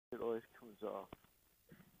mountains off.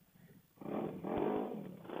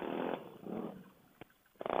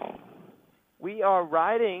 We are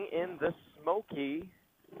riding in the Smoky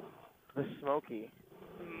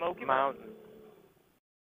Mountain.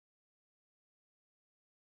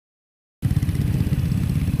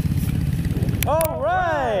 All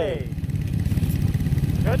right.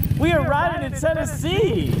 Good. We are riding in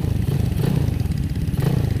Tennessee.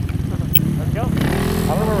 Let's go. I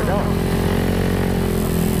don't know where we're going.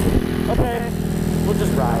 Okay, we'll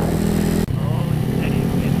just ride. Oh, steady.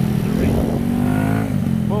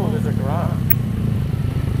 Whoa, there's a garage.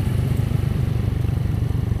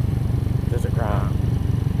 There's a ground.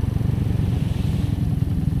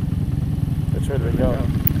 Which way do we go?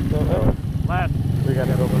 Left. We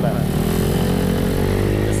gotta go left.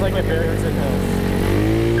 Just like at Barrington Hills.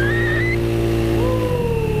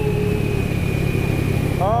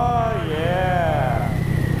 Oh yeah!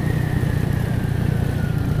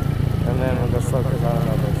 And then we'll go slow because I don't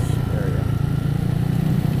know this area.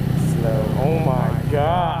 Slow. Oh my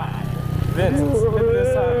god! Vince, let's hit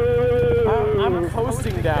this up. I'm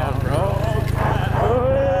coasting down, bro. Oh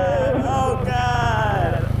god! Oh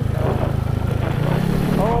god!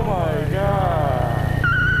 Oh my god!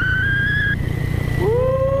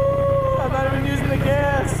 Woo! I'm not even using the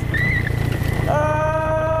gas!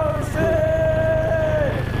 Oh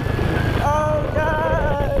shit! Oh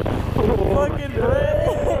god! Fucking brake!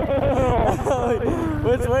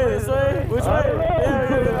 Which way? This way? Which way? Yeah,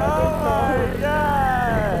 we're gonna. Oh my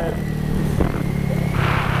god!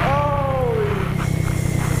 Holy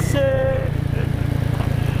shit!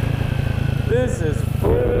 This is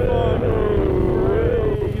fucking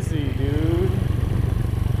crazy, dude.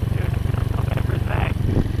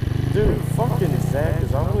 Dude, fucking Zach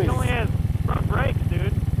is always. He only has front brakes,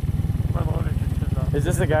 dude. My motor just turned off. Is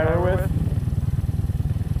this the guy we're with?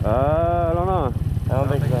 I don't know. I don't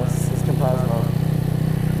think so. It's composite mode.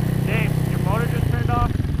 James, your motor just turned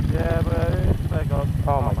off? Yeah, but it's back up.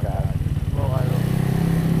 Oh my god. Well, I don't.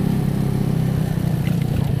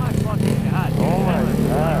 Oh my fucking god. Oh my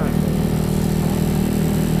god.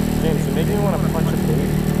 James, you make me want to punch a baby.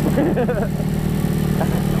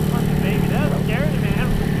 Don't punch a baby. That was scary, man.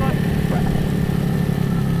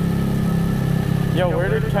 Yo, where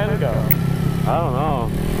did Ken go? I don't know.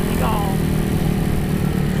 He gone.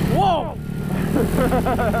 Whoa!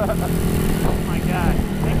 Oh my god.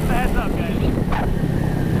 Thanks for the heads up, guys.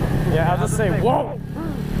 Yeah, I'll just say, whoa!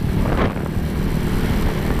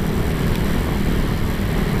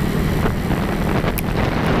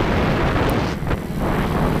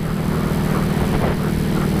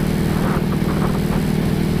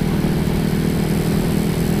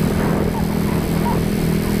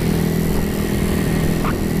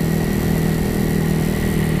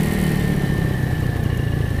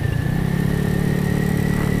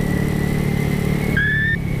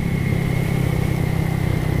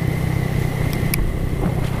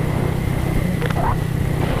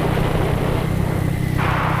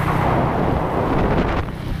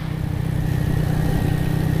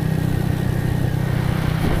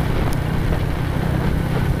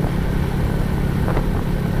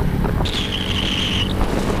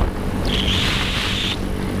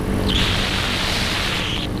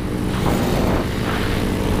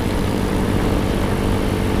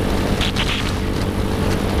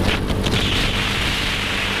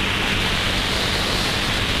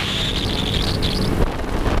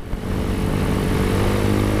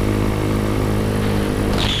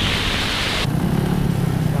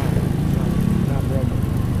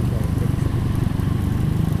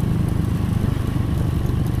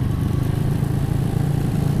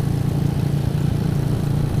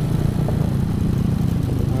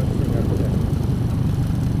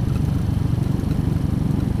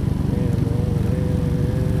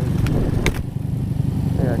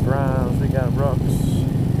 We got Ruckus.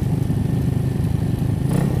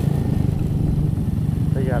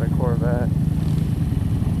 We got a Corvette.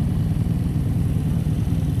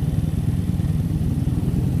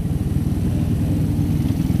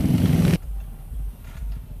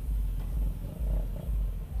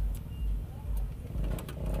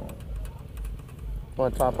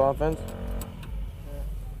 Want to top offense?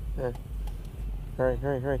 Yeah. Hurry,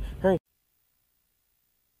 hurry, hurry, hurry.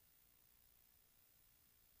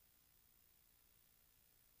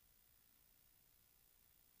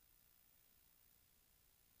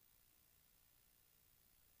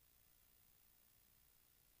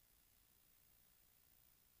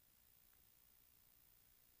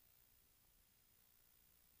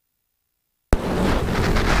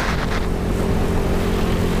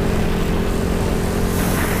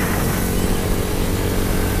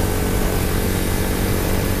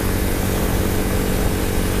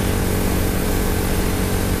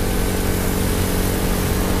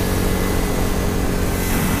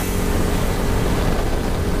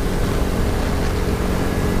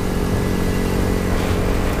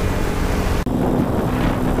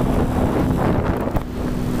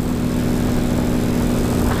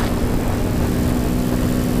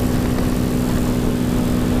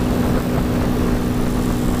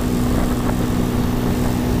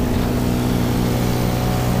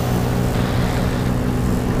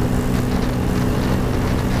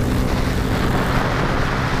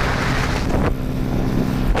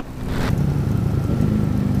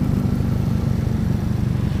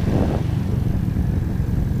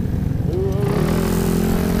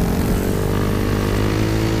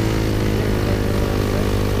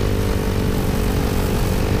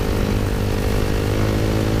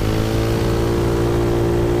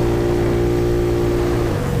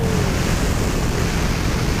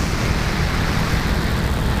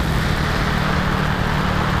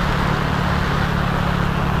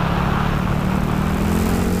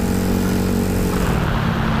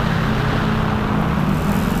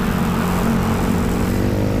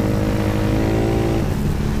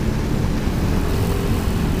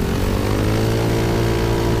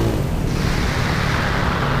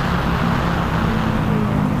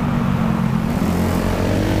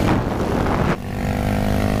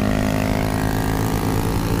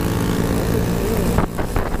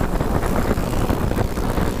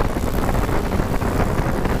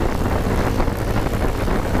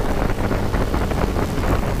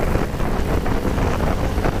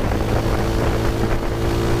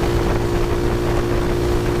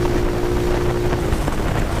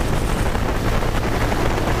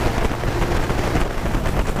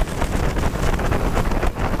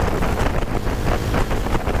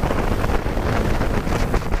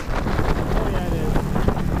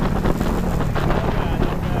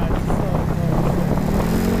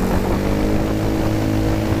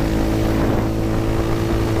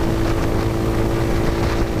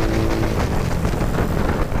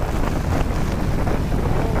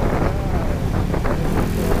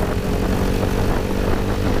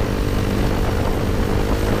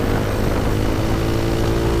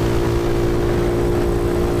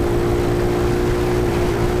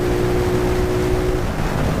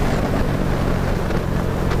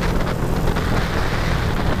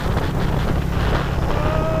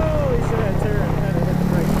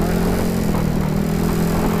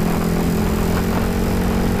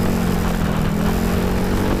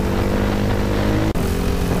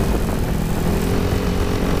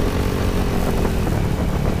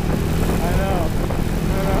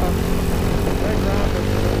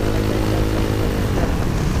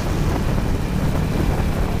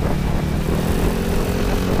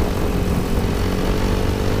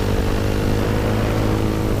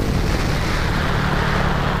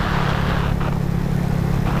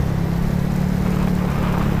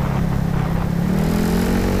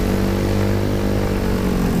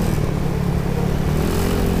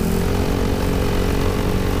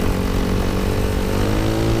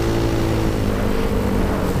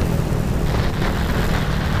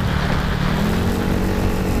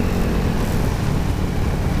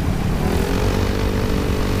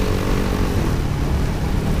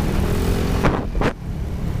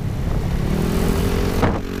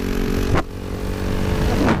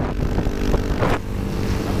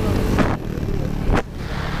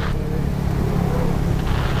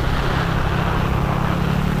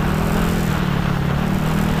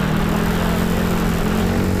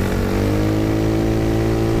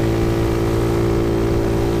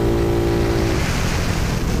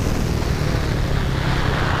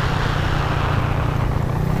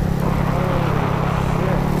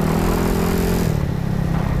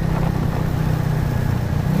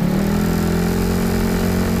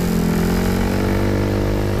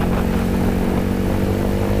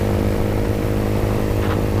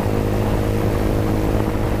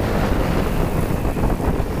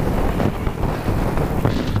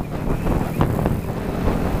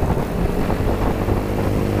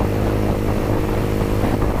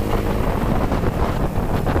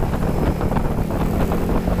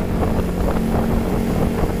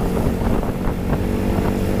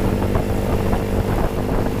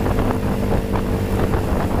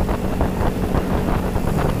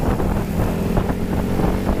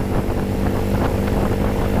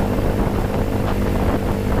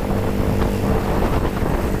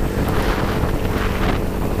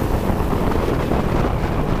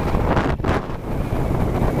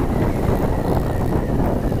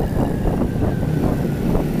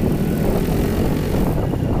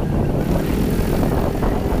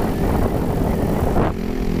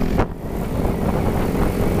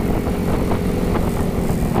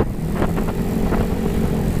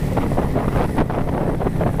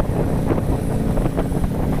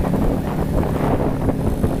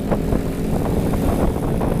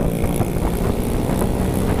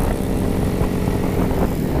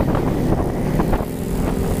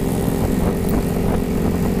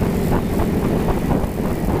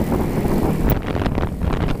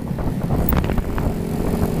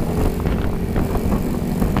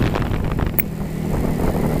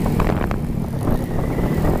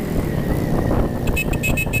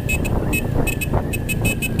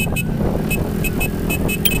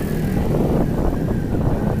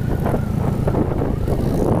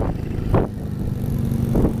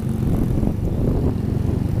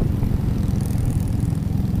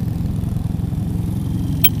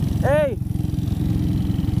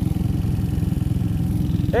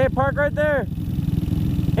 park right there.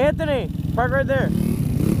 Anthony, park right there.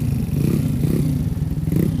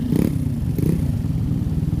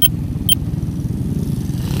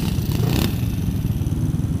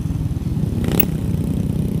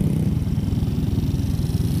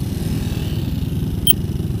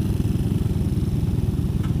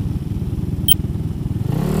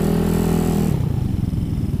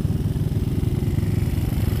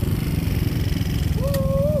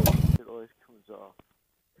 It always comes off.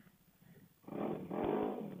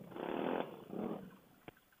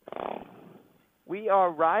 We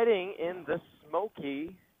are riding in the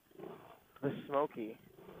Smoky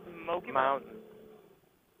Mountain,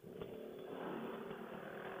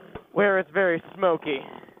 where it's very smoky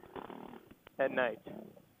at night.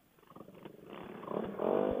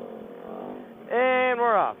 And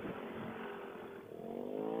we're off.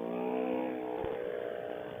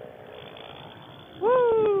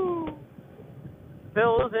 Woo!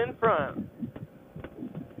 Phil is in front.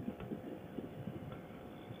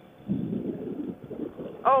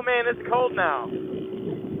 Oh man, it's cold now.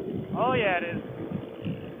 Oh yeah, it is.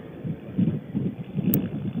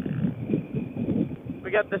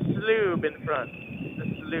 We got the sloob in front. The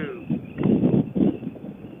sloob.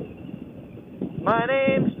 My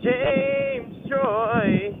name's James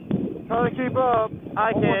Troy. Trying to keep up.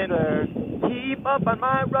 I can keep up on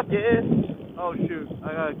my ruckus. Oh shoot,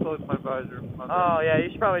 I gotta close my visor. Oh yeah, you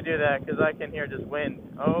should probably do that because I can hear just wind.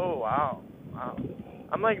 Oh wow, wow.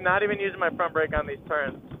 I'm like not even using my front brake on these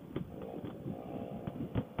turns.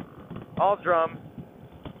 All drum.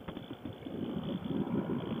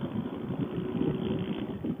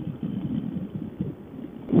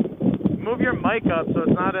 Move your mic up so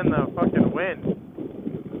it's not in the fucking wind.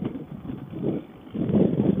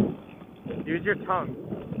 Use your tongue.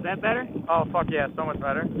 Is that better? Oh fuck yeah, so much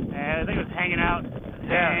better. I think it was hanging out.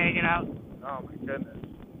 Yeah. Hanging out. Oh my goodness.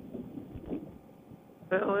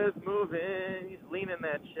 Phil is moving. He's leaning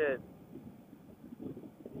that shit.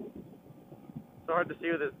 So hard to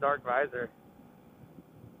see with this dark visor.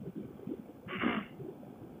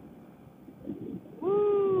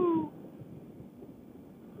 Woo!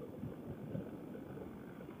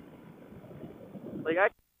 Like I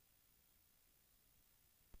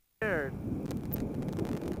scared.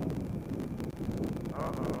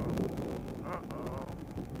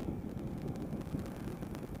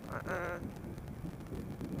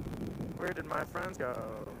 Where did my friends go?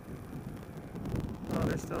 Oh,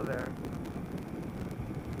 they're still there.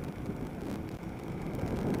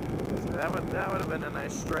 So that would have been a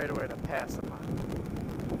nice straightaway to pass them on.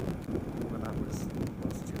 But I was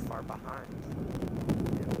too far behind.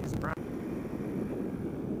 Yeah, he's brown.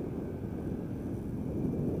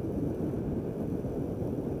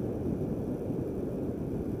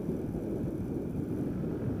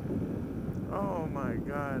 Oh my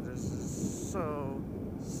god, this is so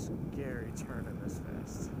scary turning this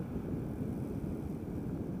fast.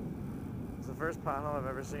 It's the first pothole I've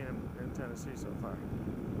ever seen in Tennessee so far.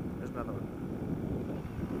 There's another one.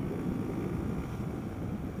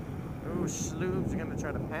 Ooh, Sloob's gonna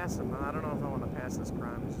try to pass him. I don't know if I want to pass this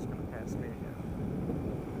crime. He's just gonna pass me again.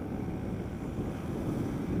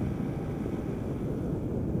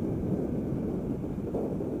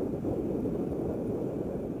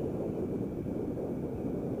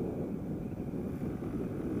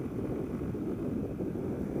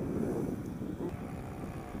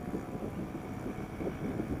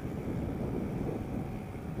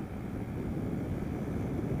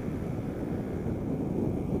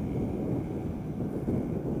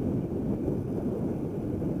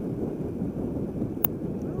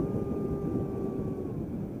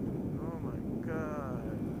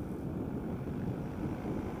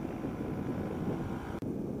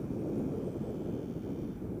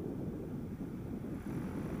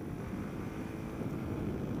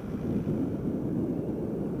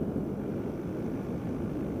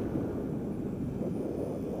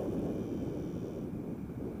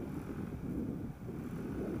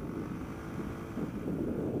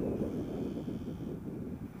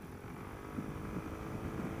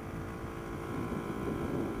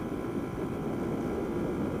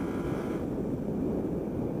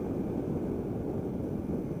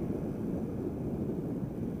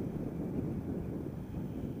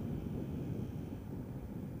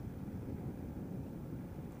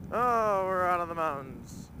 Oh, we're out of the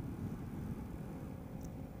mountains.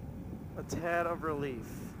 A tad of relief.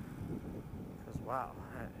 Because, wow,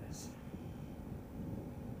 that is...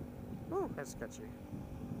 Ooh, that's sketchy.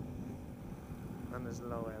 And as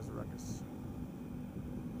low as Ruckus.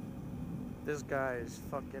 This guy is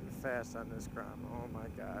fucking fast on this ground. Oh my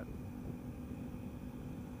god.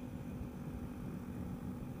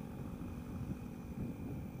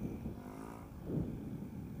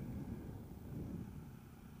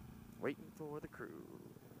 with the crew.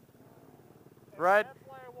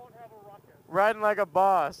 Riding like a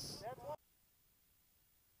boss.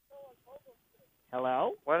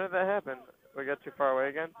 Hello? Why did that happen? We got too far away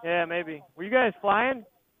again? Yeah, maybe. Were you guys flying?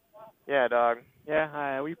 Yeah, dog.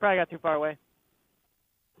 Yeah, we probably got too far away.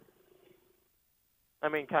 I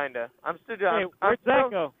mean, kinda. I'm still. Hey, where'd Zach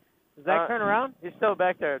go? Does Zach turn around? He's still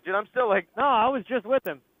back there, dude. I'm still like. No, I was just with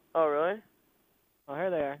him. Oh, really? Oh, here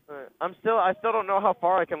they are. I still don't know how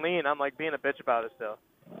far I can lean. I'm like being a bitch about it still.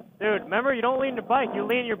 Dude, remember, you don't lean the bike, you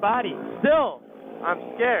lean your body. Still, I'm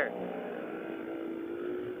scared.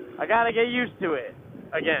 I gotta get used to it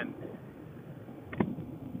again.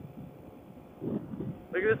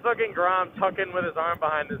 Look at this fucking Grom tucking with his arm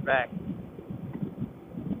behind his back.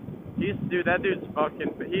 Dude, that dude's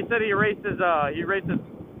fucking. He said he races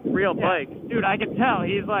real bikes. Dude, I can tell.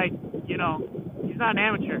 He's like, you know, he's not an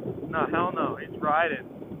amateur. No, hell no. He's riding.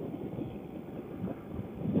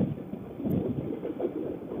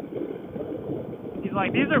 He's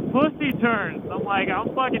like, these are pussy turns. I'm like,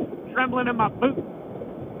 I'm fucking trembling in my boots.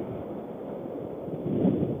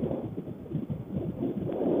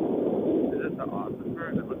 Is this an awesome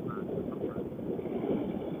turn? It looks not.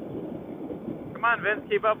 Come on, Vince,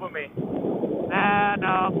 keep up with me. Nah, no,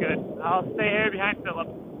 I'm good. I'll stay here behind Philip.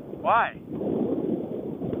 Why?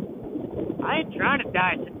 I ain't trying to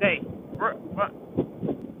die today. What?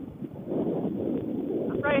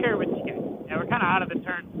 I'm right here with you guys. Yeah, we're kind of out of the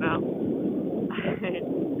turns now.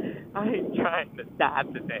 I ain't trying to die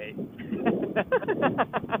today.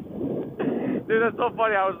 Dude, that's so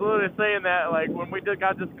funny. I was literally saying that, like, when we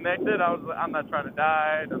got disconnected, I'm not trying to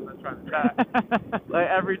die. I'm not trying to die. Like,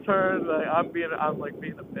 every turn, like, I'm being a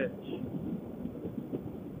bitch.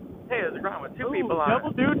 Hey, there's a ground with two people on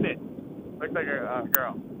double duding it. Looks like a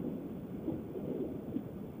girl.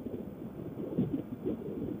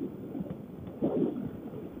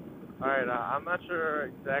 Alright, I'm not sure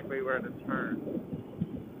exactly where to turn.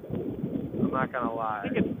 I'm not gonna lie. I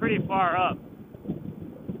think it's pretty far up.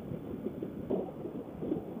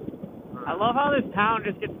 I love how this town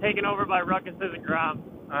just gets taken over by Ruckus and Grom.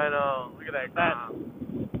 I know. Look at that Grom.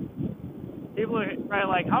 People are probably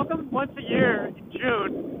like, how come once a year in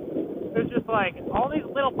June, there's just like all these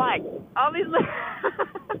little bikes, all these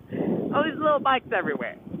little bikes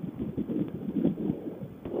everywhere.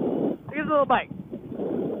 Look at these little bikes.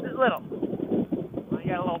 Just little. Well, you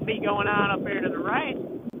got a little beat going on up here to the right.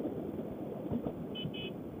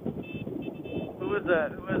 Who is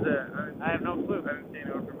that? I have no clue. I haven't seen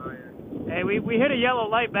anyone familiar. Hey, we hit a yellow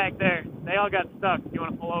light back there. They all got stuck. You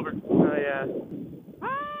want to pull over? Oh, yeah.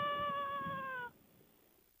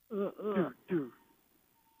 Dude.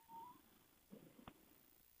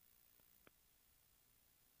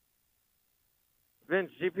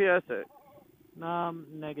 Vince, GPS it. No, I'm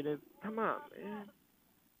negative. Come on, man.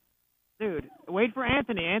 Dude, wait for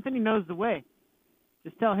Anthony. Anthony knows the way.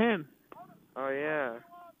 Just tell him. Oh, yeah.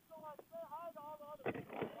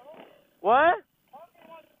 What?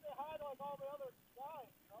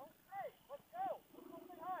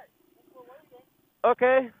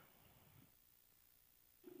 Okay.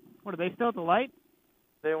 What, are they still at the light?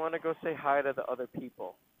 They want to go say hi to the other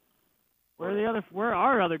people. Where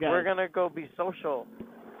are other guys? We're going to go be social.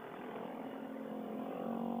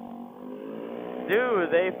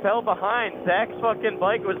 Dude, they fell behind. Zach's fucking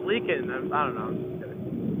bike was leaking. I don't know.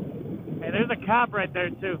 Hey, there's a cop right there,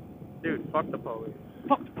 too. Dude, fuck the police.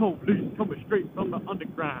 Fuck the police coming straight from the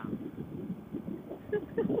underground.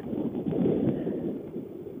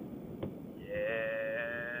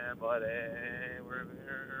 Yeah, buddy. We're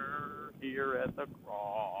here at the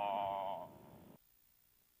cross.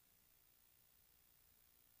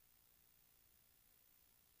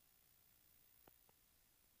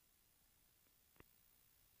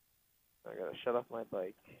 I gotta shut off my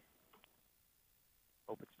bike.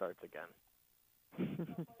 Hope it starts again.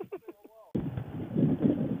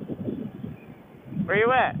 Where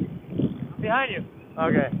you at? Behind you.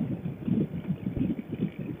 Okay.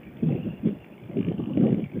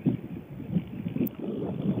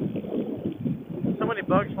 So many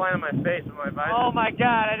bugs flying in my face with my visor. Oh my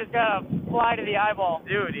god, I just got a fly to the eyeball.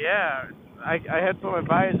 Dude, yeah. I had to put my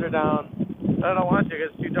visor down. I don't want to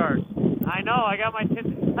because it's too dark. I know, I got my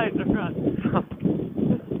tinted visor on.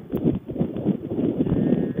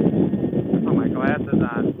 Put my glasses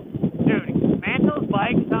on. Dude, Mantel's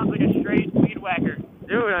bike sounds like a straight weed whacker.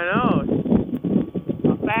 Dude, I know.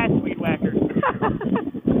 A fast weed whacker. I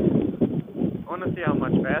want to see how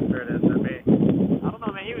much faster it is than me. I don't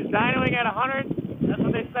know, man. He was dynoing at 100. That's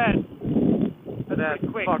what they said. That's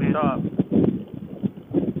quick, fucked man. up.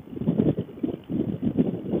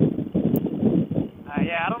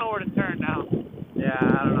 Yeah, I don't know where to turn now. Yeah,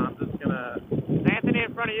 I don't know. I'm just gonna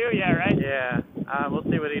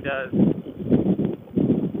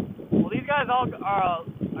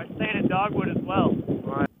are staying in Dogwood as well.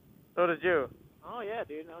 Right. So did you. Oh yeah,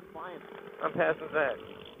 dude, I was flying. I'm passing that.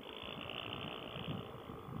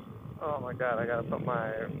 Oh my god, I gotta put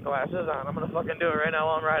my glasses on. I'm gonna fucking do it right now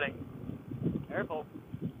while I'm riding. Careful.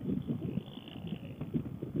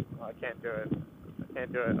 Oh, I can't do it. I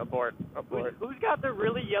can't do it. Abort. Abort. Who's got the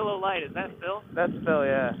really yellow light? Is that Phil? That's Phil,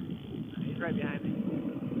 yeah. He's right behind me.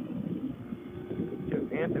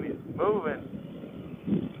 Dude, Anthony's moving.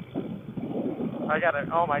 I gotta,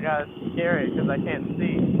 oh my god, it's scary because I can't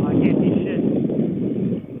see. Oh, I can't see shit.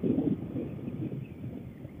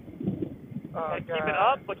 Oh, Okay, god. keep it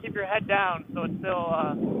up, but keep your head down so it's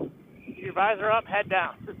still, keep your visor up, head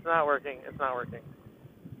down. It's not working. It's not working.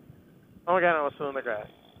 Oh my god, I almost flew in the grass.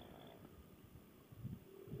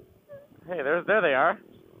 Hey, there they are.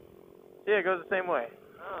 See, it goes the same way.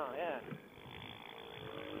 Oh, yeah.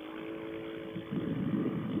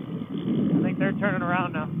 I think they're turning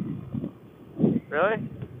around now. Really?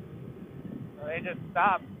 So they just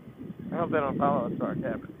stopped. I hope they don't follow us to our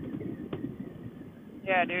cabin.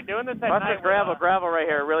 Yeah, dude, doing this at Watch night. this gravel right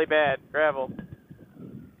here, really bad. Gravel.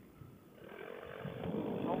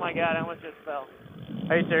 Oh my god, I almost just fell.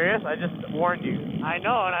 Are you serious? I just warned you. I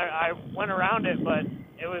know, and I went around it, but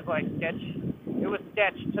it was like sketch. It was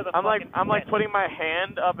sketch to the I'm like sketch. putting my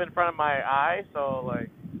hand up in front of my eye so like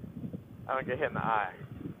I don't get hit in the eye.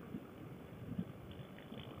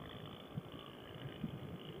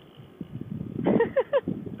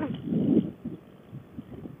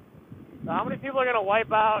 So how many people are gonna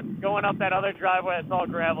wipe out going up that other driveway that's all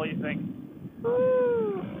gravel, you think?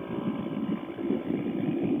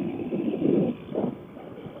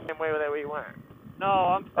 Same way that we went. No,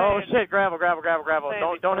 I'm saying. Oh shit, gravel.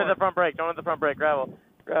 Don't hit the front brake. Don't hit the front brake. Gravel.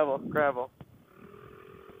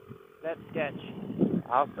 That's sketch.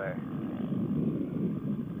 I'll say.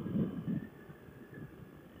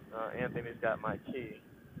 Anthony's got my key.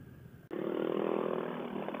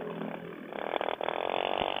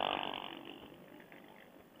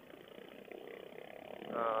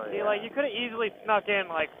 Oh, See, yeah. like, you could have easily snuck in,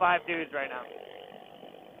 like, 5 dudes right now.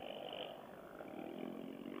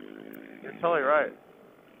 You're totally right.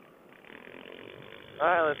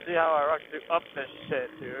 Alright, let's see how I rock up this shit,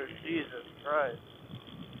 dude. Jesus Christ.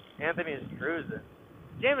 Anthony's cruising.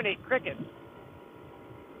 Jiminy Cricket.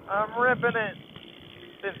 I'm ripping it.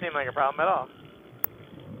 Didn't seem like a problem at all.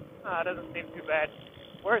 It doesn't seem too bad.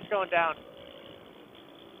 Where's going down?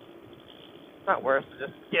 It's not worse, it's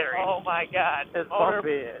just scary. Oh my god. It's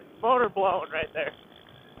bumpy. Motor blown right there.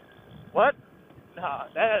 What? No,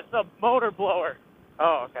 that's a motor blower.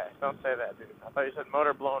 Oh, okay. Don't say that, dude. I thought you said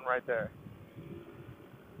motor blowing right there.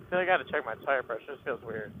 I feel like I gotta check my tire pressure. This feels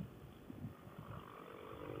weird.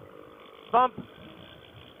 Bump!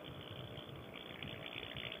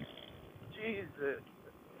 Jesus.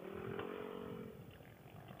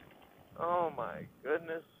 Oh my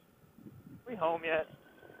goodness. We home yet?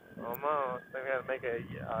 Almost. I gotta make a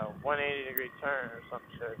 180-degree turn or some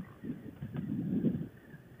shit.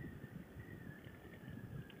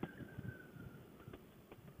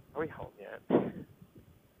 Are we home yet?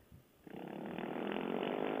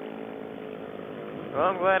 Well,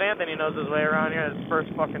 I'm glad Anthony knows his way around here. It's his first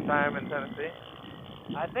fucking time in Tennessee.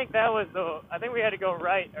 I think that was I think we had to go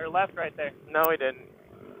right or left right there. No, he didn't.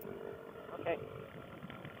 Okay.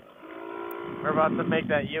 We're about to make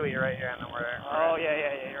that Yui right here, and then we're. Oh yeah,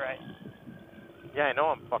 you're right. Yeah, I know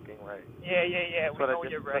I'm fucking right. Yeah. We know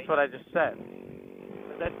you're right. That's what I just said.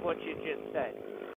 That's what you just said.